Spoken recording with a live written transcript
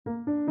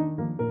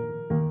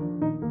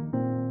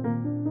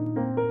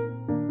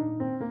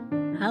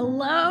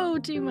Hello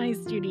to my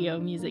studio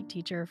music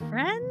teacher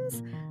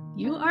friends.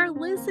 You are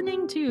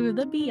listening to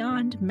the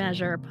Beyond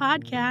Measure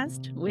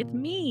podcast with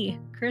me,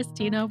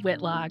 Christina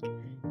Whitlock.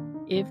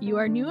 If you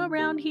are new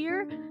around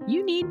here,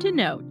 you need to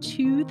know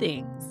two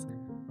things.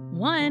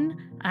 One,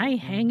 I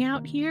hang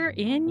out here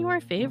in your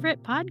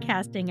favorite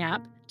podcasting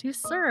app to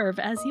serve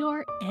as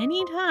your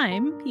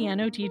anytime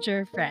piano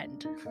teacher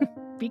friend.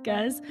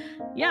 Because,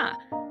 yeah,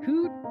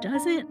 who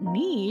doesn't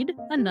need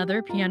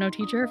another piano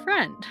teacher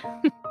friend?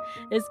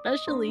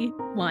 Especially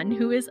one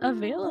who is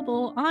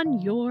available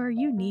on your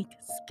unique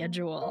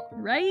schedule,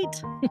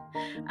 right?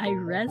 I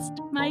rest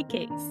my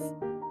case.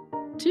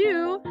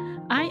 Two,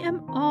 I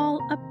am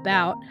all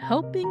about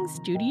helping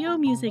studio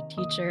music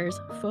teachers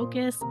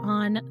focus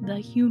on the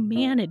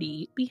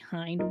humanity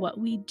behind what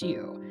we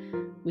do.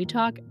 We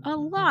talk a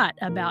lot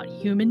about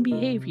human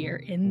behavior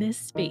in this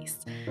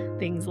space,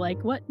 things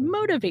like what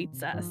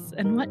motivates us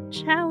and what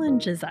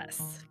challenges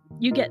us.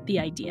 You get the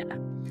idea.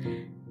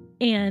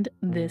 And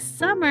this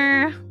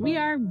summer, we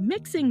are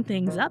mixing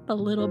things up a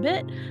little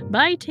bit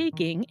by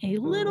taking a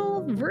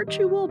little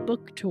virtual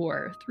book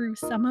tour through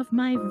some of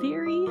my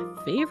very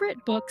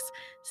favorite books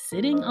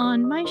sitting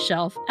on my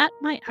shelf at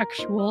my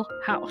actual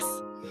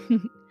house.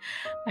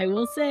 I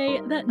will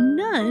say that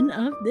none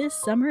of this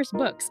summer's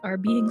books are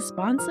being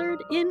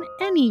sponsored in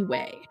any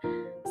way.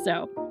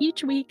 So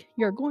each week,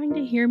 you're going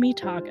to hear me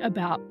talk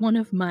about one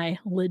of my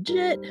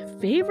legit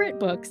favorite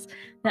books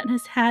that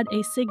has had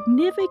a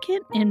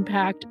significant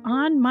impact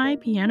on my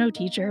piano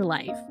teacher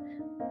life.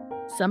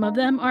 Some of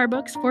them are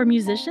books for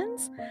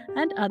musicians,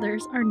 and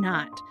others are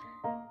not.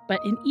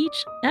 But in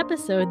each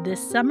episode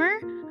this summer,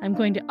 I'm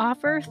going to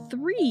offer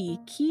 3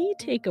 key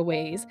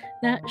takeaways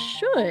that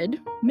should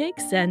make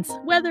sense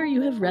whether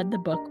you have read the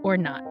book or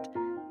not.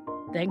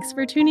 Thanks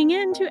for tuning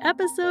in to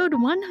episode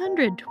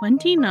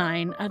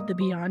 129 of the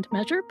Beyond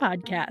Measure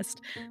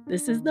podcast.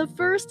 This is the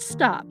first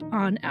stop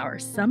on our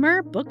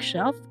summer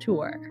bookshelf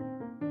tour.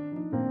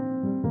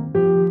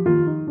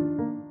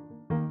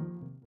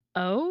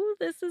 Oh,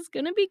 this is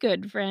going to be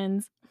good,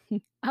 friends.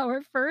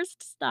 Our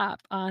first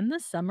stop on the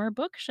summer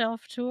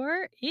bookshelf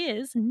tour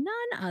is none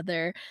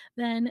other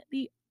than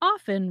the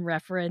often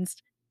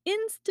referenced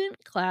instant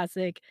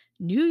classic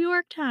New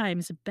York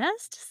Times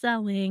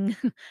best-selling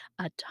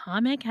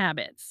Atomic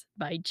Habits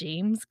by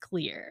James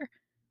Clear.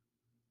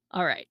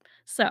 All right,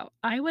 so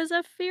I was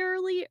a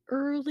fairly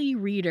early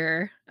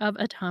reader of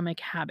Atomic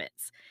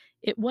Habits.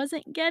 It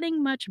wasn't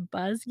getting much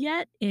buzz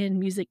yet in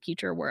music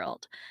teacher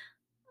world.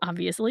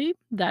 Obviously,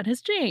 that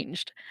has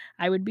changed.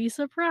 I would be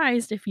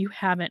surprised if you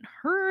haven't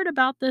heard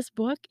about this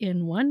book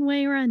in one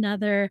way or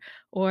another,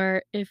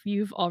 or if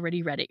you've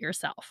already read it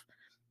yourself.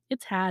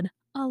 It's had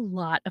a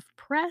lot of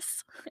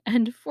press,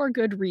 and for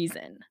good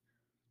reason.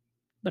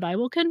 But I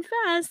will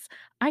confess,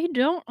 I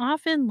don't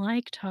often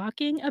like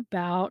talking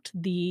about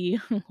the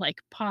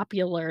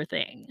popular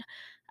thing.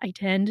 I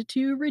tend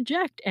to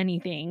reject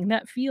anything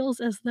that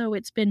feels as though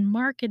it's been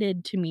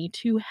marketed to me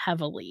too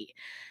heavily.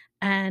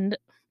 And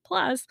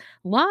plus,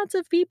 lots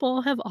of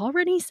people have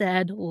already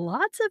said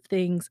lots of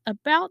things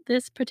about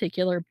this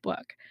particular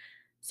book.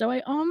 So I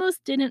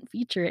almost didn't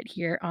feature it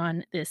here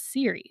on this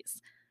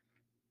series.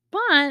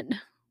 But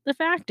the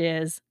fact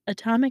is,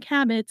 Atomic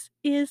Habits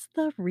is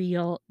the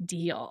real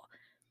deal.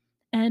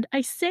 And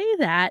I say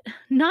that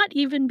not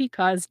even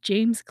because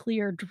James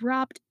Clear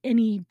dropped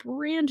any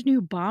brand new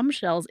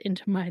bombshells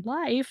into my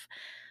life,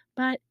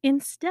 but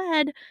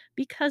instead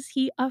because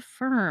he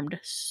affirmed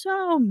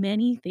so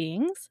many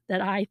things that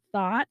I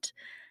thought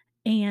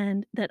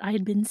and that I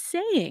had been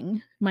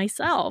saying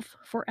myself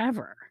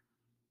forever.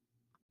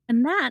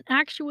 And that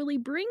actually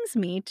brings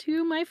me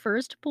to my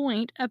first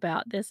point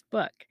about this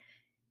book.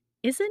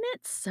 Isn't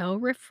it so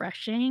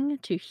refreshing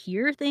to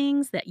hear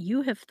things that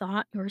you have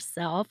thought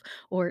yourself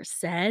or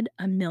said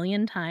a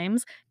million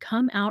times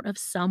come out of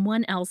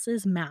someone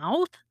else's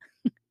mouth?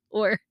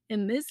 Or,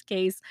 in this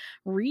case,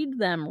 read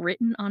them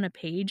written on a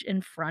page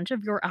in front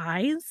of your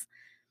eyes?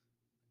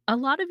 A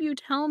lot of you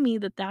tell me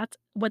that that's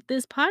what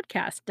this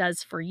podcast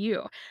does for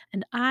you,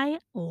 and I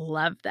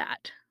love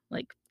that.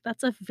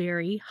 That's a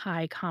very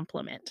high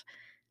compliment.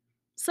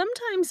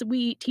 Sometimes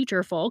we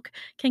teacher folk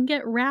can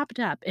get wrapped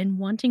up in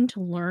wanting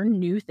to learn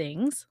new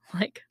things,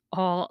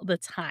 all the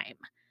time.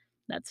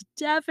 That's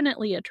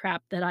definitely a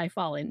trap that I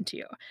fall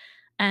into.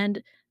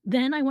 And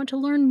then I want to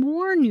learn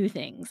more new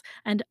things,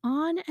 and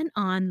on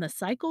the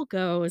cycle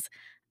goes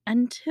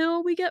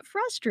until we get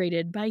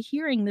frustrated by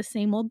hearing the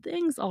same old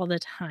things all the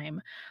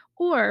time,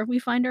 or we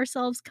find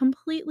ourselves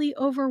completely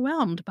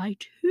overwhelmed by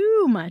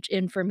too much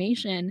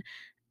information,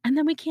 and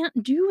then we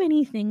can't do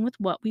anything with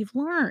what we've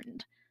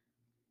learned.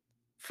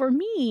 For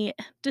me,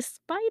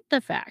 despite the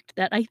fact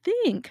that I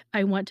think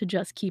I want to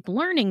just keep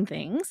learning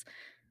things,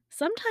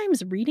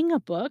 sometimes reading a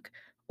book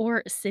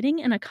or sitting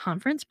in a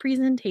conference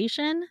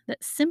presentation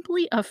that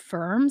simply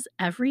affirms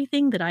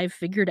everything that I've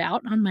figured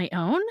out on my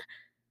own,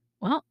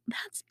 well,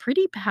 that's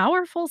pretty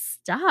powerful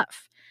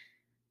stuff.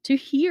 To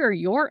hear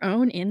your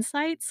own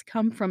insights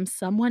come from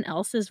someone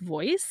else's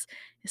voice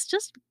is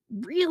just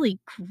really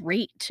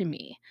great to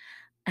me.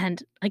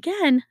 And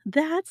again,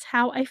 that's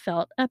how I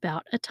felt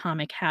about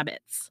Atomic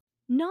Habits.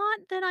 Not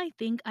that I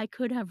think I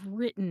could have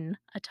written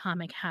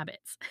Atomic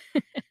Habits.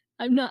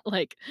 I'm not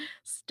like,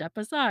 step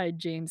aside,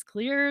 James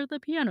Clear, the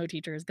piano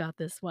teacher's got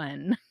this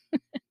one.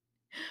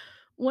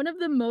 One of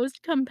the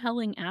most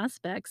compelling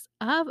aspects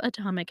of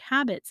Atomic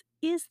Habits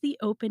is the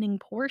opening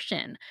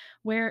portion,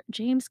 where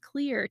James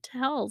Clear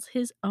tells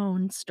his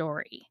own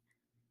story.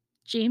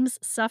 James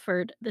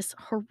suffered this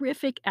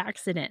horrific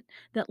accident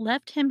that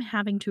left him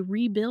having to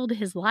rebuild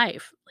his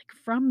life like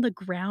from the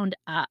ground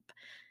up.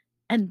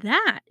 And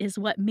that is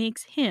what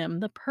makes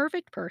him the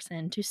perfect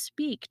person to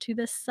speak to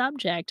the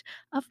subject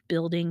of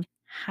building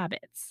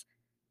habits.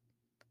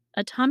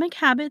 Atomic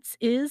Habits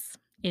is,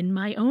 in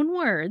my own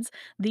words,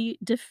 the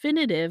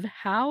definitive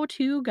how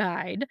to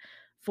guide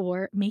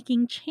for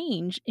making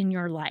change in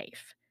your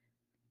life.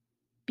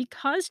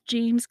 Because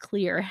James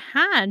Clear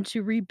had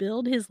to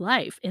rebuild his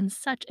life in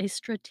such a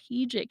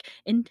strategic,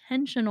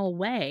 intentional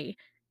way,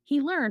 he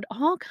learned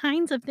all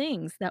kinds of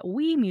things that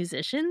we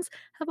musicians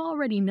have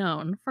already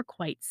known for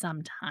quite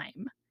some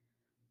time.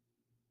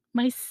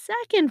 My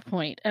second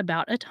point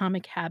about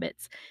Atomic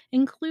Habits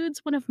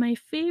includes one of my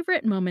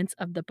favorite moments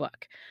of the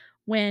book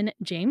when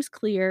James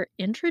Clear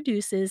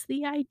introduces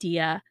the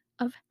idea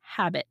of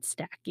habit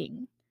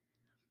stacking.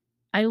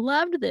 I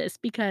loved this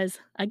because,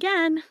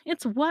 again,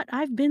 it's what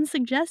I've been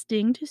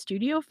suggesting to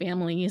studio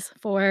families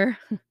for,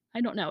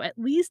 I don't know, at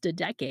least a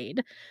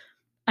decade.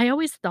 I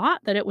always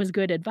thought that it was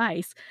good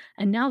advice,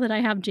 and now that I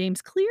have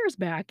James Clear's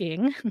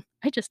backing,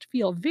 I just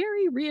feel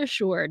very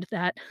reassured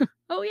that,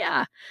 oh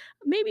yeah,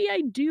 maybe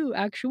I do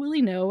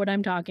actually know what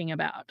I'm talking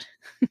about.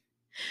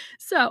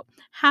 So,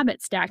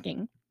 habit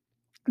stacking.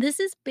 This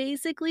is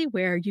basically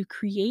where you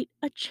create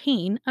a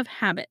chain of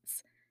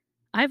habits.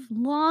 I've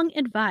long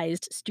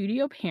advised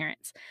studio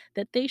parents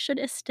that they should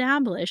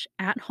establish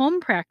at home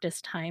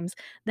practice times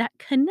that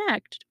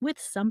connect with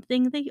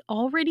something they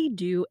already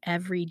do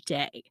every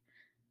day.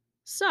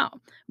 So,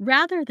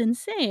 rather than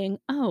saying,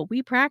 oh,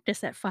 we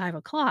practice at 5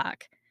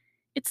 o'clock,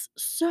 it's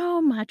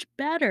so much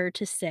better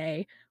to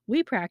say,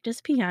 we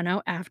practice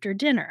piano after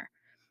dinner,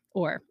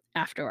 or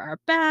after our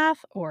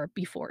bath, or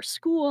before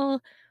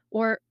school,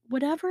 or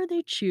whatever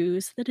they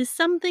choose that is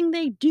something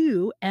they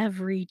do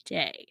every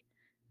day.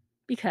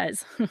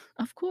 Because,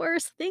 of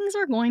course, things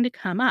are going to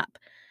come up.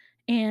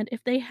 And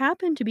if they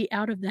happen to be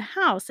out of the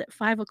house at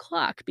 5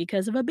 o'clock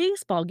because of a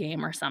baseball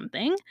game or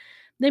something,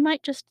 they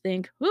might just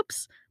think,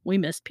 oops, we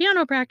missed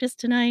piano practice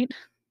tonight.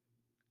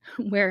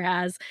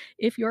 Whereas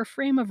if your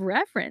frame of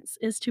reference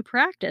is to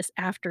practice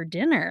after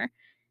dinner,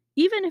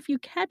 even if you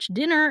catch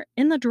dinner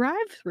in the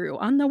drive through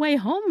on the way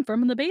home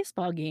from the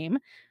baseball game,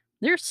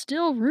 there's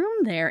still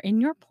room there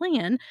in your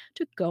plan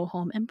to go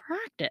home and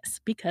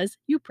practice because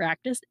you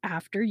practiced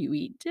after you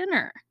eat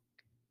dinner.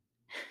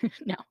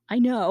 Now, I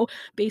know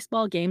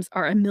baseball games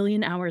are a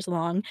million hours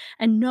long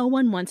and no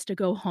one wants to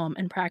go home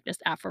and practice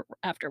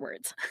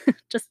afterwards.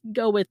 Just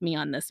go with me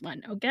on this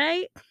one,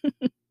 okay?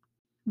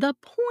 The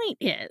point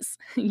is,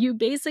 you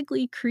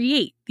basically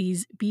create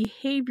these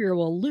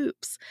behavioral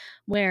loops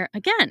where,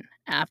 again,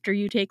 after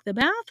you take the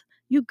bath,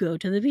 you go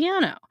to the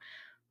piano.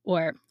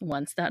 Or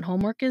once that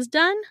homework is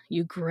done,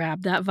 you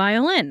grab that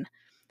violin.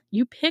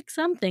 You pick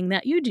something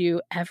that you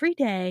do every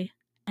day,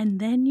 and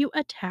then you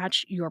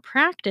attach your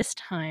practice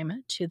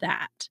time to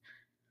that.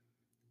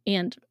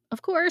 And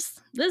of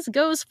course, this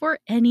goes for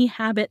any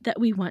habit that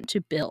we want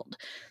to build.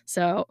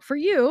 So for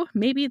you,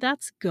 maybe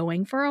that's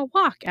going for a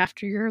walk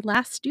after your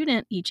last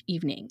student each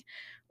evening,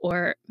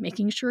 or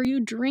making sure you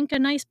drink a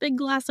nice big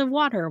glass of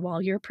water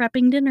while you're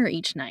prepping dinner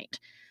each night.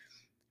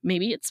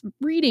 Maybe it's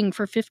reading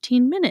for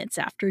 15 minutes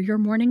after your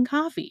morning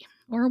coffee,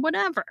 or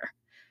whatever.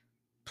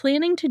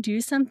 Planning to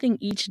do something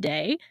each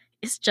day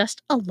is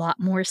just a lot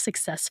more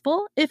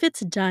successful if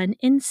it's done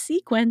in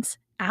sequence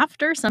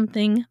after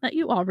something that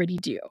you already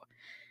do.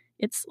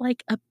 It's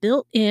like a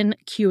built in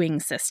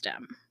queuing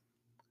system.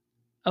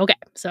 Okay,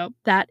 so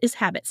that is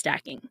habit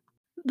stacking.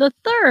 The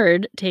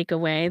third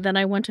takeaway that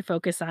I want to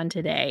focus on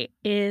today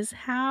is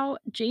how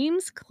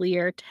James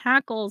Clear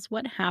tackles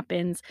what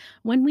happens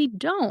when we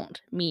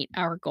don't meet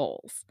our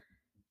goals.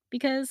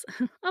 Because,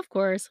 of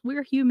course,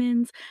 we're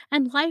humans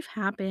and life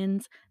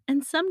happens,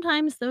 and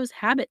sometimes those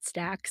habit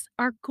stacks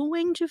are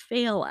going to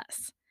fail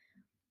us.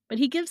 But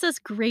he gives us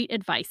great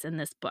advice in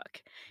this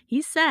book.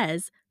 He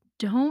says,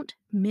 don't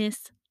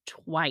miss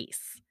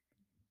twice.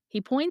 He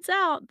points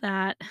out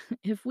that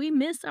if we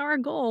miss our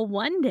goal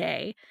one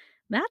day,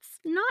 that's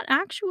not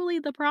actually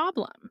the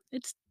problem.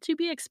 It's to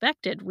be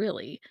expected,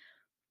 really.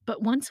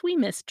 But once we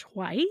miss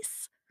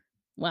twice,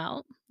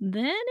 well,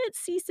 then it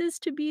ceases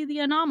to be the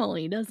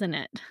anomaly, doesn't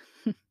it?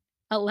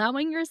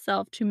 Allowing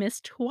yourself to miss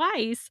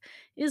twice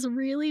is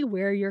really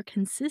where your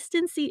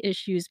consistency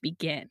issues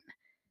begin.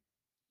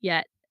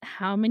 Yet,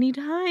 how many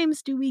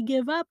times do we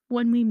give up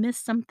when we miss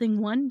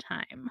something one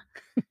time?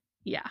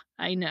 Yeah,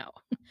 I know.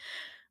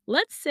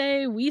 Let's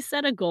say we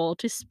set a goal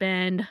to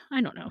spend,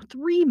 I don't know,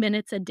 3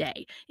 minutes a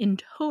day in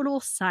total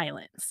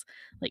silence,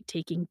 like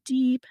taking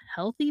deep,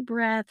 healthy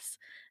breaths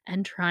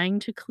and trying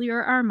to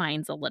clear our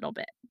minds a little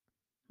bit.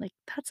 Like,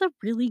 that's a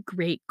really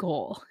great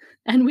goal.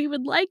 And we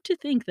would like to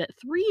think that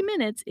 3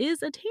 minutes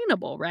is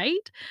attainable,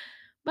 right?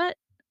 But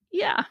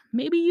yeah,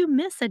 maybe you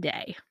miss a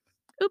day.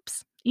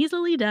 Oops,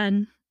 easily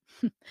done.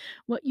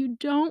 What you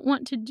don't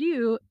want to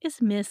do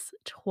is miss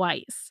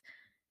twice,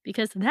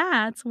 because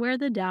that's where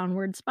the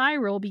downward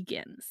spiral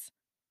begins.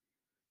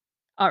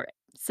 All right.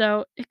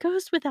 So it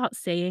goes without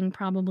saying,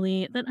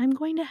 probably, that I'm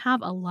going to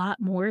have a lot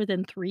more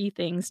than three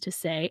things to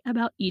say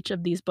about each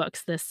of these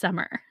books this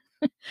summer.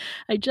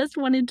 I just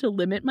wanted to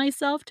limit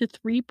myself to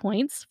 3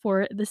 points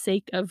for the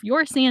sake of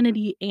your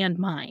sanity and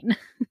mine.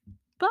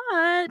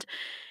 But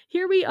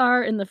here we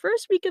are in the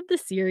first week of the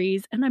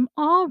series, and I'm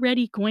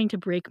already going to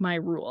break my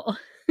rule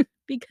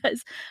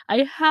because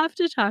I have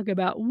to talk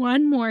about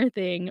one more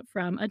thing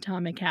from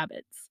Atomic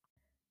Habits.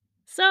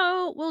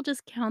 So we'll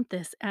just count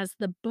this as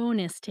the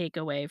bonus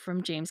takeaway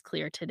from James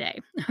Clear today.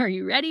 Are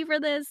you ready for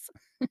this?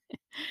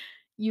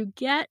 You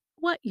get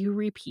what you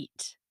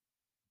repeat.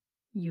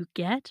 You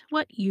get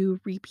what you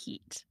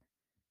repeat.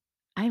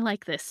 I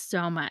like this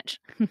so much.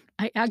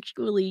 I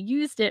actually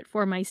used it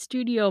for my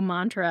studio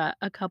mantra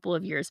a couple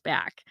of years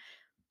back.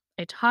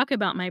 I talk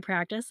about my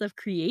practice of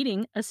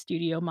creating a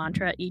studio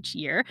mantra each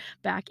year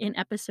back in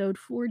episode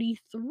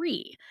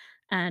 43,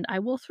 and I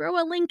will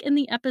throw a link in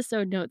the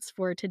episode notes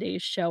for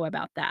today's show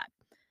about that.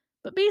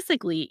 But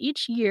basically,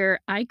 each year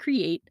I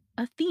create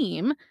a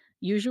theme,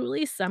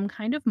 usually some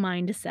kind of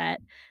mindset,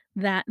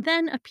 that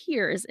then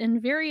appears in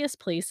various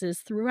places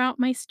throughout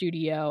my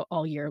studio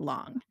all year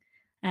long.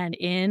 And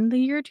in the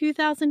year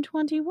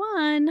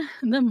 2021,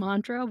 the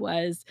mantra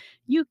was,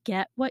 "You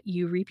get what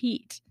you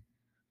repeat."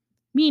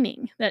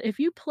 Meaning that if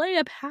you play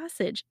a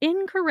passage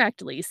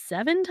incorrectly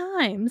 7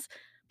 times,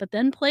 but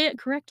then play it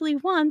correctly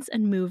once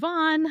and move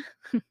on,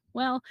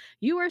 well,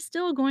 you are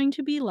still going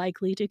to be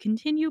likely to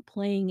continue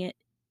playing it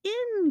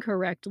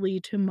incorrectly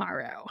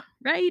tomorrow,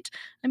 right?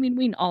 I mean,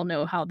 we all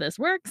know how this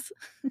works.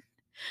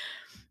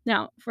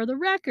 Now, for the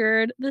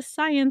record, the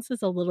science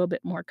is a little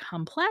bit more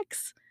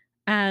complex,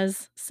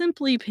 as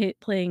simply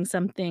playing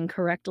something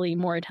correctly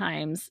more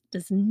times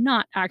does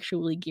not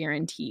actually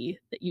guarantee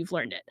that you've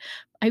learned it.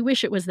 I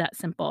wish it was that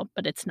simple,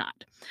 but it's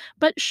not.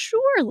 But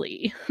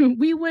surely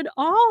we would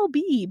all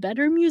be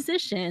better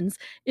musicians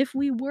if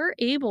we were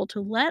able to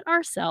let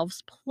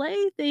ourselves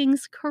play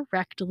things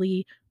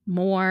correctly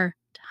more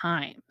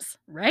times,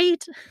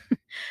 right?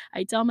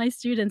 I tell my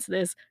students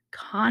this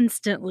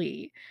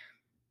constantly.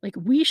 Like,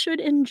 we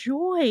should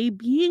enjoy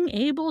being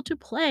able to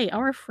play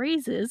our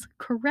phrases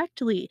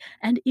correctly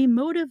and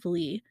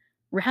emotively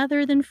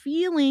rather than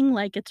feeling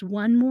like it's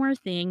one more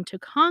thing to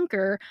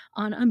conquer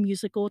on a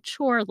musical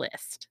chore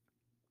list.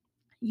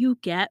 You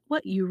get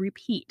what you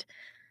repeat.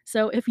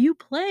 So, if you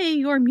play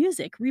your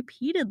music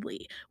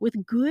repeatedly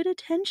with good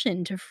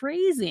attention to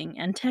phrasing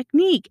and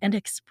technique and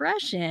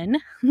expression,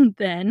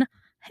 then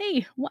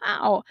hey,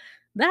 wow,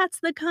 that's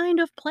the kind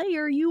of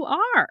player you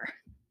are.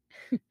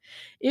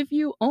 If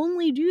you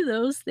only do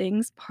those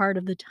things part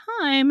of the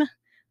time,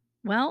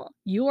 well,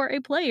 you are a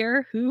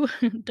player who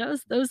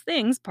does those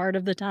things part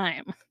of the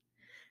time.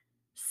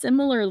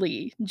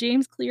 Similarly,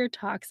 James Clear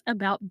talks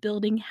about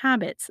building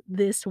habits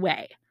this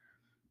way.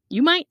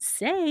 You might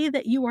say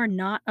that you are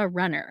not a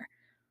runner,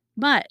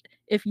 but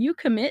if you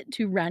commit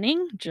to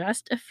running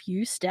just a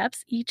few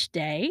steps each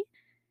day,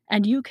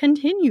 and you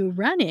continue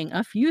running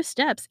a few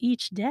steps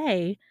each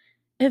day,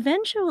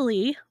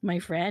 eventually, my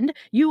friend,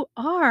 you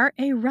are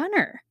a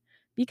runner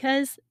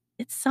because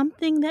it's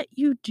something that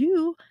you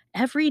do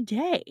every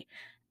day.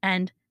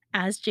 And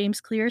as James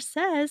Clear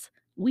says,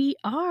 we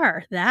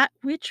are that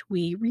which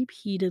we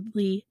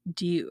repeatedly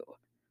do.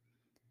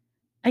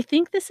 I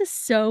think this is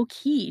so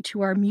key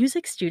to our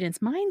music students'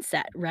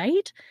 mindset,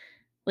 right?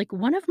 Like,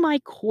 one of my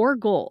core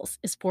goals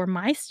is for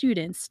my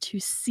students to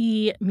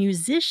see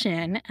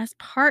musician as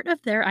part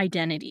of their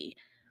identity.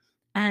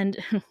 And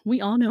we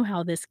all know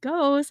how this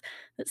goes,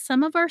 that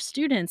some of our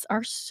students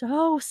are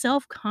so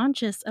self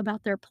conscious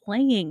about their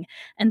playing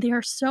and they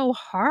are so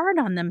hard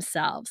on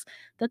themselves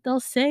that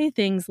they'll say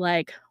things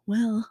like,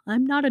 "Well,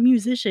 I'm not a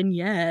musician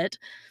yet."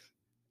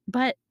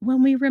 But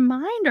when we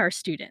remind our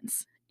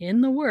students, in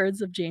the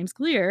words of James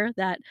Clear,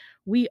 that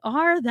we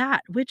are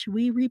that which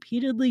we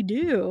repeatedly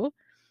do,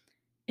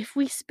 if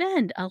we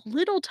spend a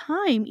little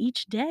time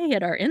each day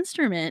at our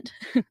instrument,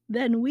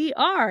 then we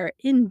are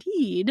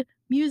indeed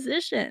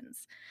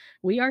musicians.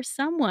 We are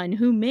someone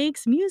who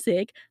makes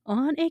music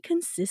on a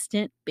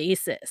consistent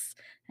basis.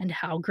 And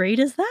how great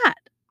is that?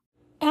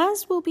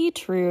 As will be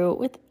true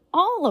with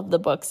all of the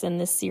books in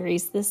this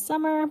series this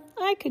summer,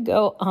 I could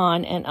go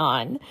on and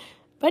on.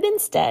 But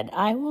instead,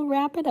 I will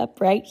wrap it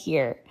up right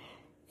here.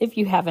 If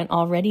you haven't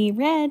already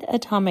read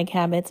Atomic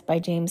Habits by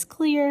James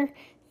Clear,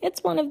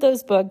 it's one of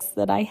those books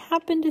that I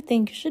happen to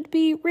think should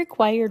be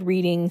required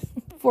reading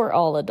for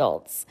all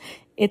adults.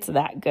 It's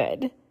that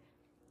good.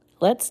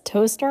 Let's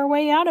toast our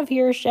way out of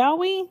here, shall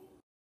we?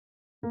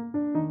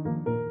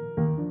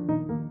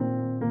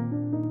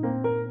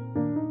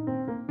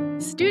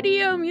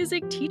 Studio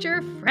music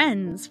teacher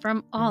friends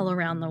from all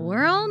around the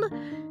world.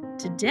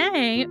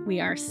 Today, we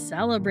are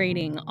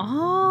celebrating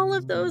all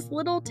of those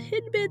little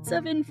tidbits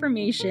of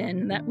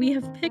information that we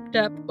have picked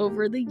up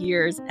over the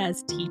years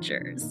as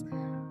teachers.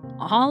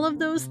 All of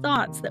those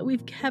thoughts that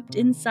we've kept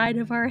inside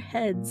of our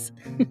heads.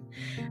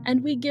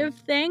 And we give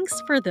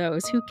thanks for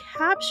those who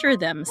capture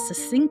them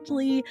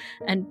succinctly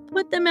and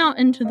put them out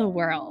into the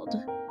world.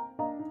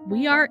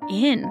 We are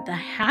in the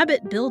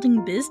habit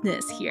building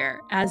business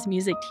here as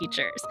music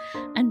teachers,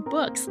 and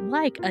books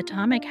like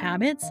Atomic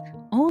Habits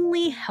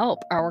only help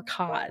our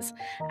cause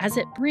as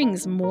it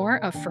brings more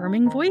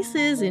affirming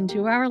voices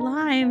into our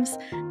lives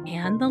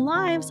and the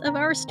lives of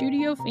our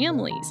studio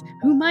families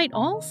who might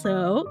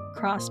also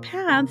cross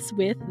paths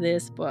with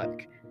this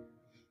book.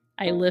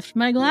 I lift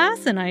my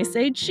glass and I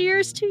say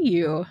cheers to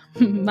you,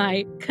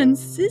 my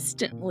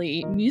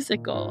consistently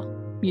musical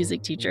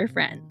music teacher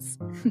friends.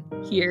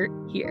 Hear,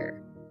 hear.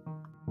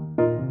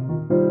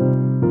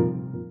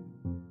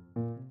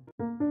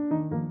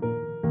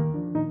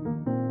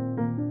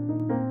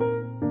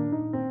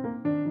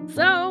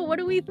 So, what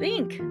do we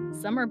think?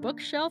 Summer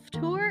Bookshelf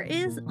Tour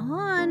is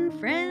on,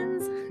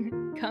 friends.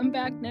 Come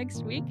back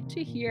next week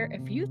to hear a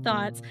few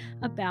thoughts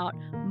about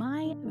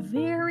my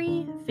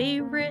very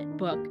favorite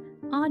book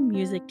on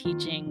music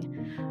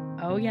teaching.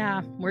 Oh,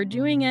 yeah, we're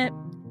doing it.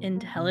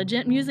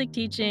 Intelligent Music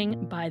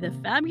Teaching by the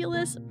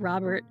fabulous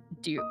Robert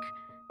Duke.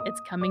 It's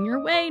coming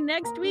your way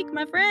next week,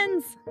 my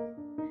friends.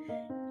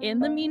 In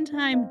the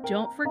meantime,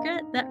 don't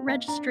forget that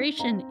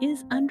registration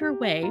is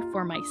underway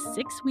for my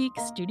 6-week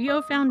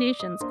Studio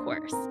Foundations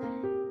course.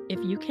 If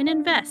you can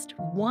invest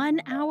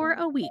 1 hour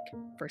a week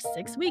for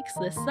 6 weeks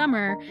this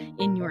summer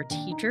in your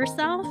teacher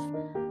self,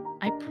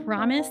 I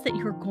promise that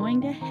you're going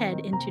to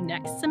head into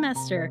next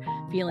semester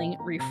feeling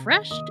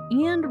refreshed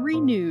and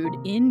renewed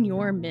in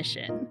your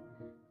mission.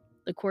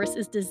 The course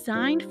is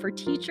designed for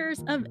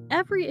teachers of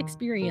every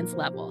experience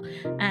level,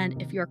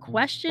 and if you're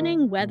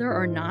questioning whether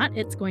or not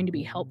it's going to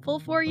be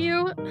helpful for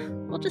you,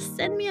 well, just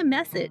send me a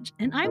message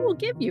and I will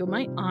give you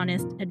my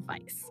honest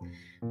advice.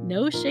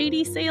 No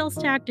shady sales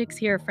tactics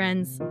here,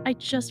 friends. I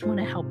just want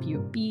to help you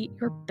be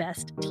your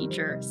best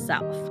teacher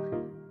self.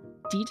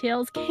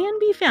 Details can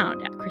be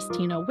found at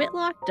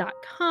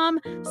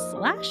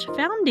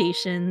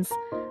christinawhitlock.com/foundations,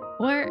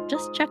 or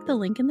just check the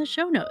link in the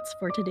show notes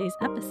for today's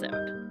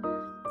episode.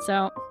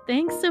 So,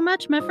 thanks so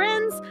much, my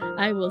friends.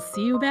 I will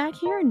see you back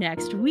here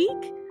next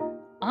week,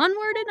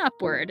 onward and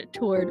upward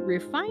toward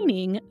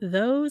refining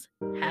those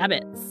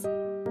habits.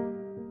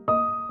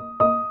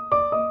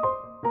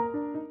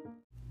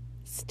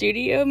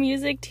 Studio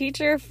music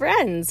teacher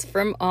friends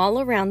from all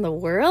around the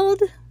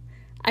world,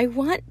 I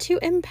want to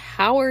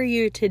empower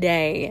you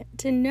today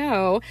to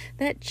know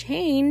that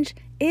change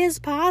is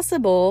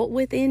possible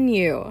within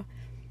you.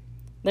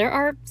 There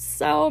are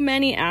so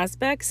many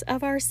aspects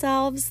of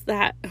ourselves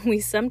that we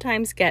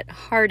sometimes get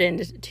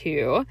hardened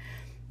to,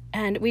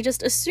 and we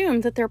just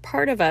assume that they're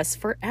part of us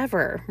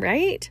forever,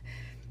 right?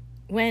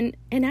 When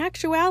in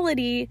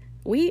actuality,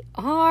 we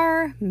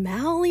are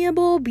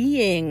malleable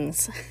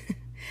beings.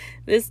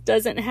 This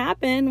doesn't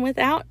happen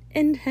without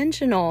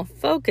intentional,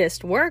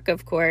 focused work,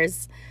 of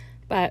course,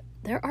 but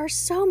there are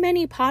so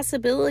many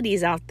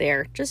possibilities out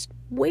there just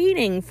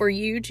waiting for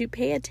you to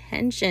pay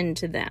attention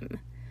to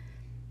them.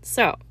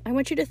 So, I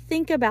want you to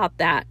think about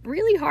that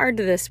really hard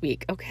this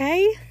week,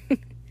 okay?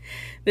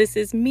 This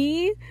is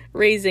me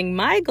raising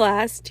my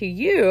glass to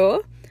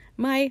you,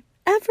 my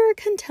ever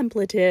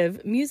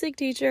contemplative music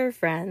teacher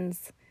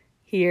friends.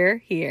 Hear,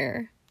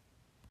 hear.